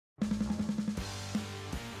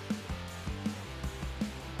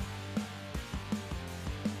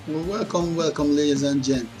Well, welcome, ladies and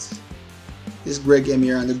gents. This is Greg M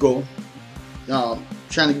here on the go.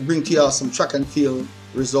 Trying to bring to y'all some track and field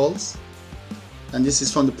results, and this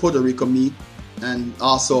is from the Puerto Rico meet. And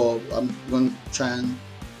also, I'm going to try and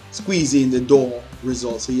squeeze in the door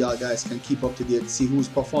results so y'all guys can keep up to date, see who's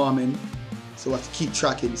performing, so I have to keep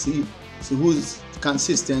tracking, see who's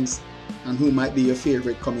consistent and who might be your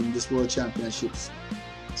favorite coming this World Championships.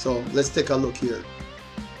 So let's take a look here.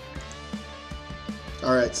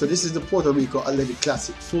 Alright, so this is the Puerto Rico Athletic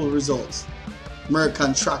Classic full results.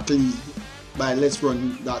 American Track League by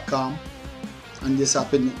LetsRun.com. And this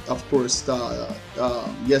happened, of course,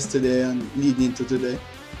 yesterday and leading into today.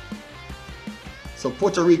 So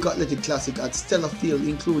Puerto Rico Athletic Classic at stellar field,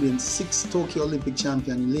 including 6 Tokyo Olympic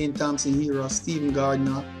champion Elaine Thompson Herah, Stephen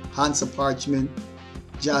Gardner, Hansa Parchment,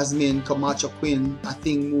 Jasmine Camacho Quinn,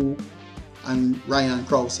 Athing and Ryan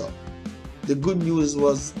Krauser. The good news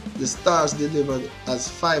was the stars delivered as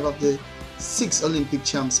 5 of the 6 Olympic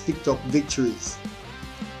champs picked up victories.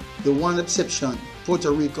 The one exception,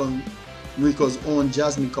 Puerto Rico's own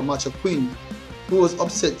Jasmine Camacho Quinn, who was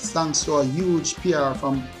upset thanks to a huge PR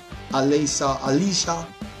from Alicia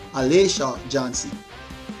Johnson.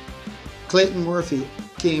 Clayton Murphy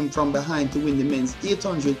came from behind to win the men's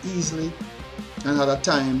 800 easily and had a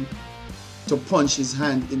time to punch his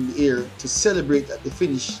hand in the air to celebrate at the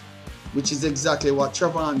finish, which is exactly what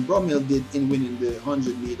Trayvon Bromell did in winning the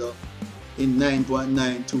 100 meter in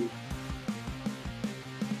 9.92.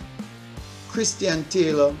 Christian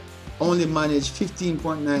Taylor only managed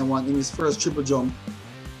 15.91 in his first triple jump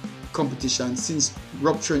competition since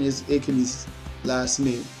rupturing his Achilles last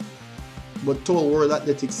May, but told World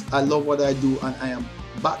Athletics, "I love what I do and I am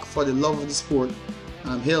back for the love of the sport.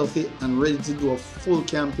 I'm healthy and ready to do a full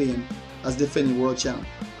campaign as defending world champ.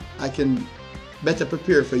 I can better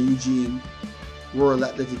prepare for Eugene." World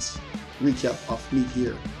Athletics recap of meet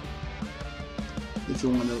here. If you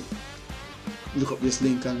want to look up this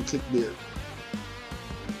link and click there.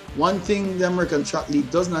 One thing the American Track League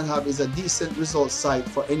does not have is a decent results site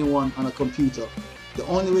for anyone on a computer. The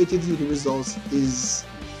only way to view the results is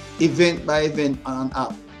event by event on an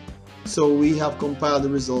app. So we have compiled the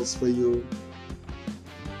results for you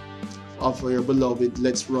for your beloved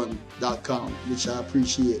LetsRun.com, which I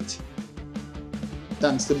appreciate.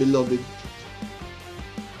 Thanks to beloved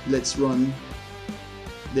Let's Run.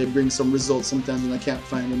 They bring some results sometimes and I can't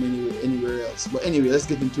find them anywhere else. But anyway, let's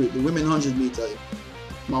get into it. The women 100 meter.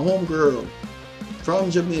 My homegirl from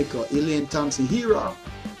Jamaica, Elaine Thompson Herah,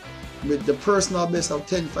 with the personal best of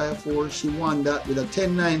 10.54. She won that with a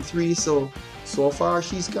 10.93. So far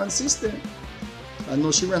she's consistent. I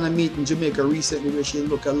know she ran a meet in Jamaica recently where she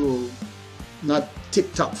looked a little not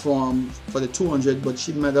tip-top form for the 200, but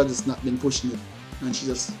she might have just not been pushing it, and she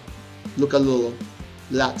just looked a little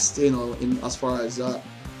lax, in as far as her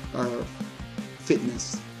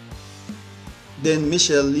fitness. Then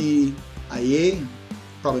Michelle Lee Aye,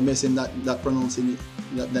 probably messing that name up,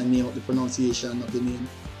 the pronunciation of the name,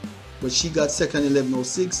 but she got second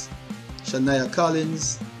 11.06. Shania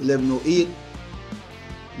Collins 11.08.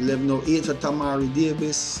 11.08 for Tamari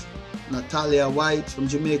Davis. Natalia White from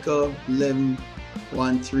Jamaica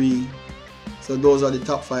 11.13. So those are the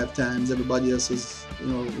top 5 times. Everybody else is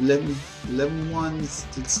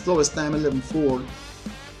 11.1. The slowest time 11.4.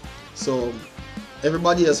 So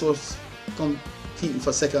everybody else was competing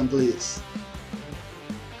for second place.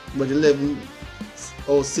 But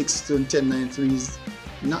 11.06 to 10.93 is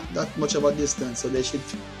not that much of a distance, so they should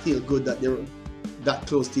feel good that they're that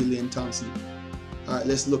close to Elaine Thompson. Alright,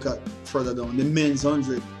 let's look at further down. The men's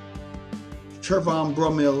 100. Trayvon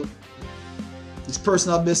Bromell, his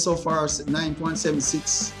personal best so far is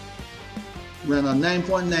 9.76. Ran a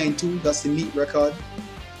 9.92, that's the meet record.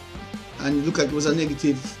 And look like it was a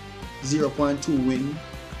negative 0.2 win.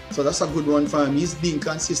 So that's a good run for him. He's being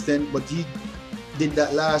consistent, but he did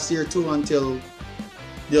that last year too until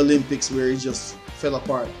the Olympics where he just fell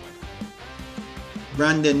apart.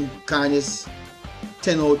 Brandon Carnes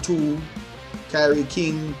 10.02. Kyrie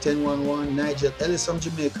King 10.11. Nigel Ellis from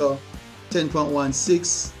Jamaica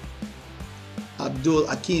 10.16. Abdul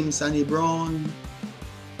Hakim Sani Brown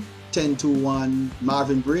 10.21.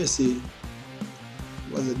 Marvin Bracey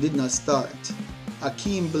did not start.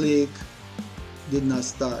 Hakeem Blake did not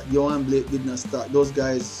start. Johan Blake did not start. Those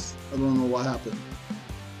guys, I don't know what happened.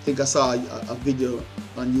 I think I saw a video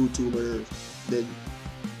on YouTube where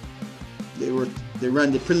they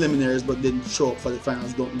ran the preliminaries but didn't show up for the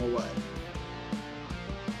finals. Don't know why.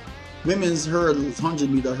 Women's hurdles, 100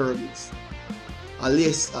 meter hurdles.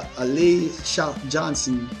 Alicia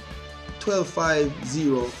Johnson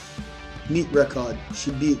 12.50 meet record.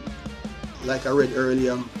 She beat, like I read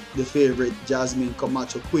earlier, the favorite Jasmine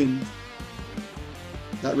Camacho Quinn.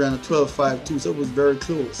 That ran a 12.52, so it was very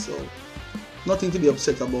close. So nothing to be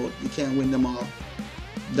upset about. You can't win them all.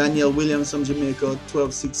 Danielle Williams from Jamaica,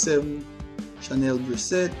 12.67. Chanel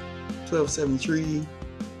Brissett, 12.73.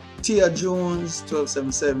 Tia Jones,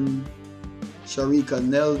 12.77. Sharika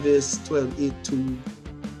Nelvis, 12.82.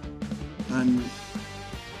 And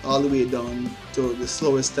all the way down to the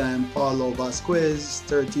slowest time, Paulo Vasquez,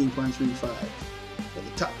 13.35. For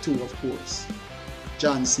the top two, of course,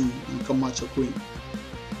 Johnson and Camacho Quinn.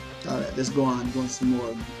 Alright, let's go on some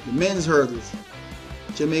more. The men's hurdles.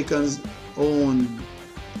 Jamaican's own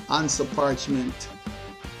Answer Parchment.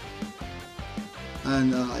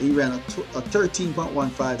 And he ran a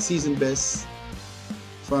 13.15 season best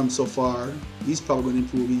from so far. He's probably going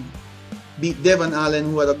to improve. He beat Devon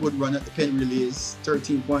Allen, who had a good run at the Penn Relays,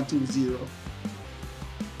 13.20.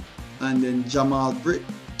 And then Jamal Britt,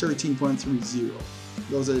 13.30.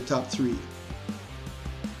 Those are the top three.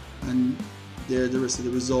 And there are the rest of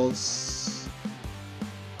the results.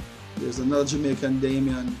 There's another Jamaican,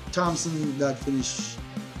 Elaine Thompson, that finished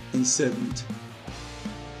in 7th.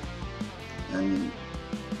 And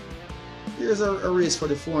here's a race for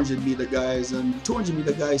the 400 meter guys and 200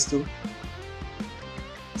 meter guys too.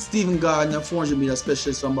 Stephen Gardner, 400 meter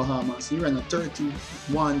specialist from Bahamas. He ran a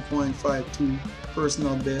 31.52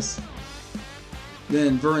 personal best.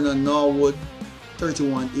 Then Vernon Norwood,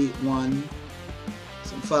 31.81.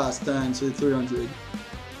 Some fast times for the 300.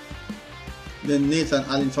 Then Nathan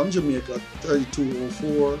Allen from Jamaica,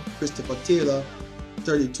 32.04. Christopher Taylor,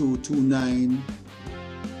 32.29.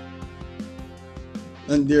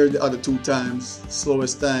 And there are the other two times.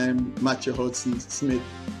 Slowest time, Matthew Hudson Smith,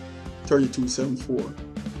 32.74.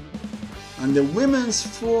 And the women's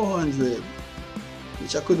 400,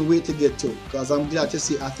 which I couldn't wait to get to, because I'm glad to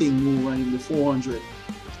see Athing move running the 400.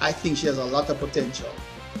 I think she has a lot of potential.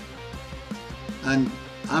 And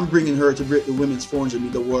I'm bringing her to break the women's 400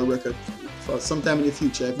 meter world record for sometime in the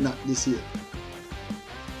future, if not this year.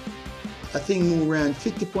 Athing Moon ran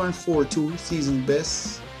 50.42 season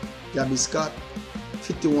best. Gabby Scott,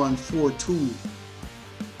 51.42.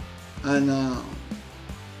 And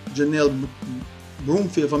Janelle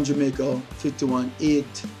Broomfield from Jamaica,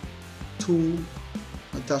 51.82.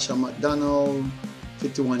 Natasha McDonald,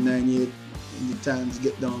 51.98. And the times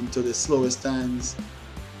get down to the slowest times,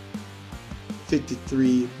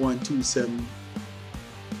 53.27.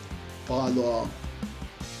 Paula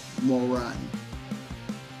Moran.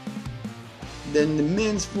 Then the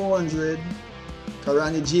men's 400,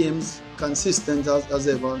 Kerani James, consistent as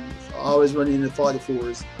ever, always running in the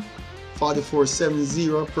 44s.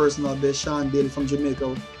 44.70 personal best. Sean Bailey from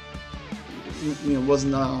Jamaica,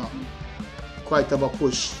 wasn't quite of a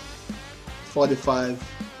push.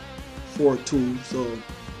 45.42, so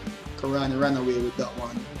Kerani ran away with that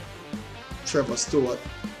one. Trevor Stewart,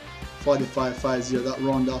 45.50, that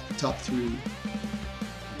round off the top three.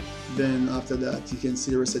 Then after that, you can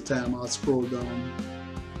see the rest of the time. I'll scroll down.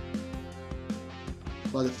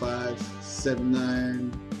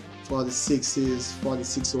 45.79, 46s,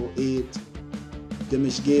 46.08.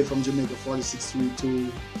 Demish Gay from Jamaica,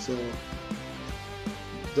 46.32. So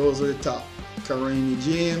those are the top. Kerani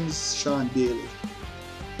James, Sean Bailey.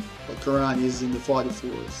 But Kerani is in the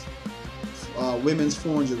 44s. Women's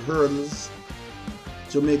 400 hurdles.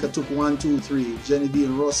 Jamaica took 1, 2, 3.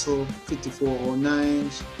 Genevieve Russell,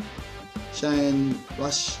 54.09.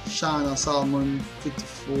 Shana Salmon,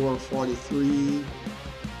 54.43.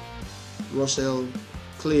 Rochelle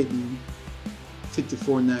Clayton,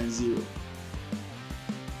 54.90.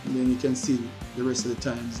 And then you can see the rest of the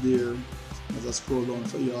times there as I scroll down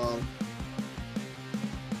for y'all.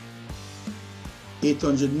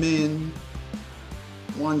 800 men,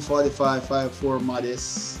 145.54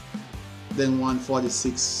 Modest, then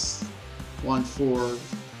 146.14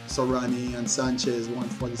 Sorani and Sanchez,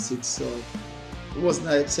 146. So it wasn't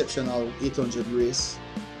an exceptional 800 race,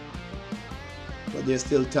 but there's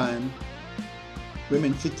still time.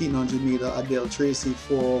 Women 1500 meter, Adele Tracy,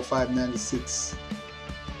 405.96.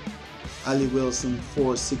 Ali Wilson,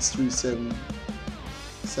 4.637.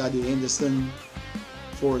 Sadie Anderson,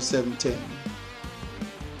 4.710.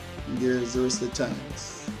 And there's the rest of the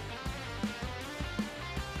times.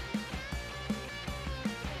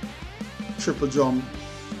 Triple jump,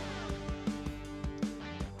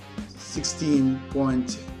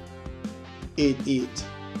 16.88.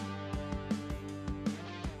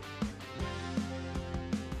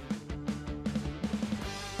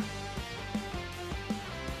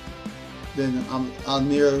 Then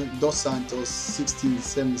Almir Dos Santos,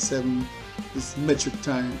 16.77. This metric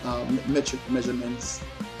time, metric measurements.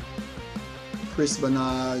 Chris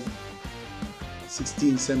Bernard,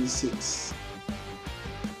 1676.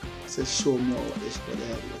 It says show more. What they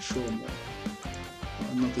have here? Show more.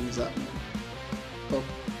 Nothing is happening. Oh,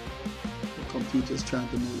 the computer's trying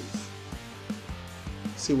to move.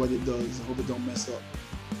 See what it does. I hope it don't mess up.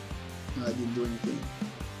 I didn't do anything.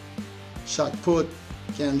 Shot put.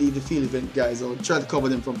 Can't leave the field event guys. I'll try to cover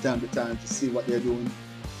them from time to time to see what they're doing.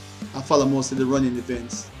 I follow most of the running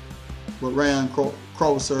events. But Ryan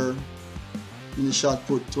Krauser in the shot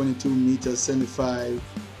put 22 meters 75.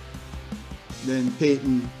 Then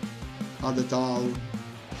Peyton Adatal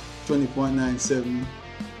 20.97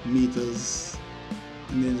 meters.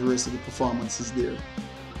 And then the rest of the performances there.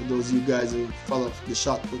 For those of you guys who follow the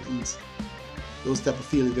shot put and those type of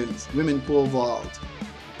field events. Women pole vault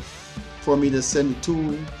 4 meters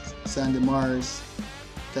 72. Sandy Mars,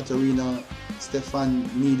 Katarina Stefan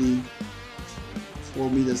Needy 4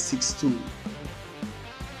 meters 62.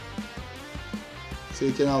 So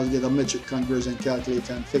you can always get a metric conversion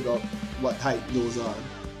calculator and figure out what height those are.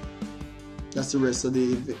 That's the rest of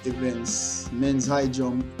the events. Men's high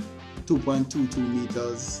jump 2.22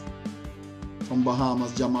 meters. From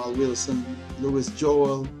Bahamas, Jamal Wilson, Louis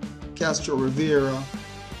Joel, Castro Rivera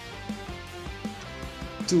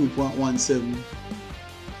 2.17.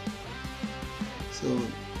 So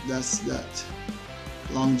that's that.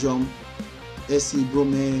 Long jump, S.E.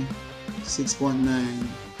 Bromell 6.90.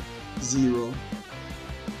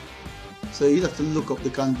 So you have to look up the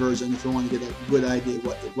conversion if you want to get a good idea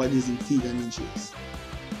what is in feet and inches.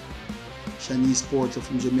 Shanice Porter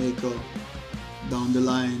from Jamaica, down the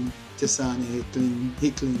line, Tessani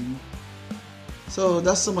Hickling. So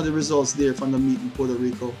that's some of the results there from the meet in Puerto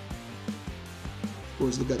Rico. Of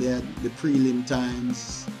course, look at the prelim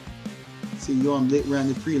times. See, Johan Blake ran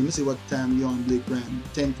the prelim. Let's see what time Johan Blake ran.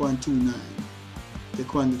 10.29.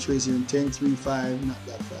 Taekwondo Tracer in 10.35. Not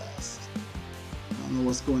that fast. I don't know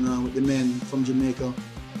what's going on with the men from Jamaica.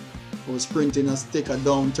 Who was sprinting us take a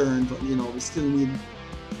downturn, but you know, we still need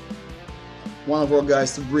one of our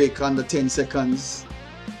guys to break under 10 seconds.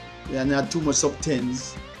 We are not too much sub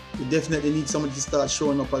 10s. We definitely need somebody to start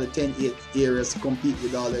showing up at the 10-8 areas to compete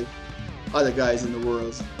with all the other guys in the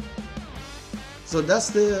world. So that's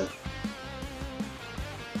the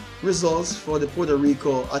results for the Puerto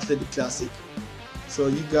Rico Athletic Classic. So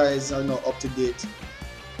you guys are now up to date.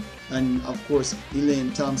 And of course,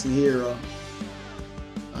 Elaine Thompson Herah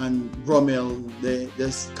and Bromell, they're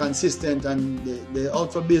consistent and they're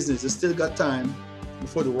out for business. They still got time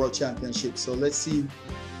before the World Championship. So let's see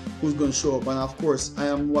who's going to show up. And of course, I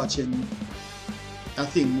am watching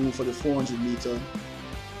Athing move for the 400 meter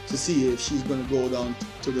to see if she's going to go down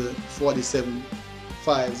to the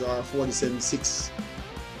 47.5s or 47.6,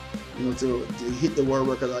 you know, to hit the world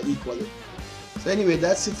record or equal it. So anyway,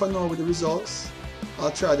 that's it for now with the results.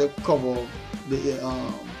 I'll try to cover the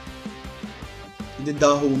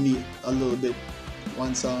Dahoo meet a little bit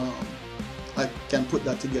once I can put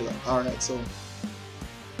that together. Alright, so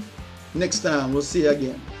next time we'll see you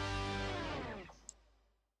again.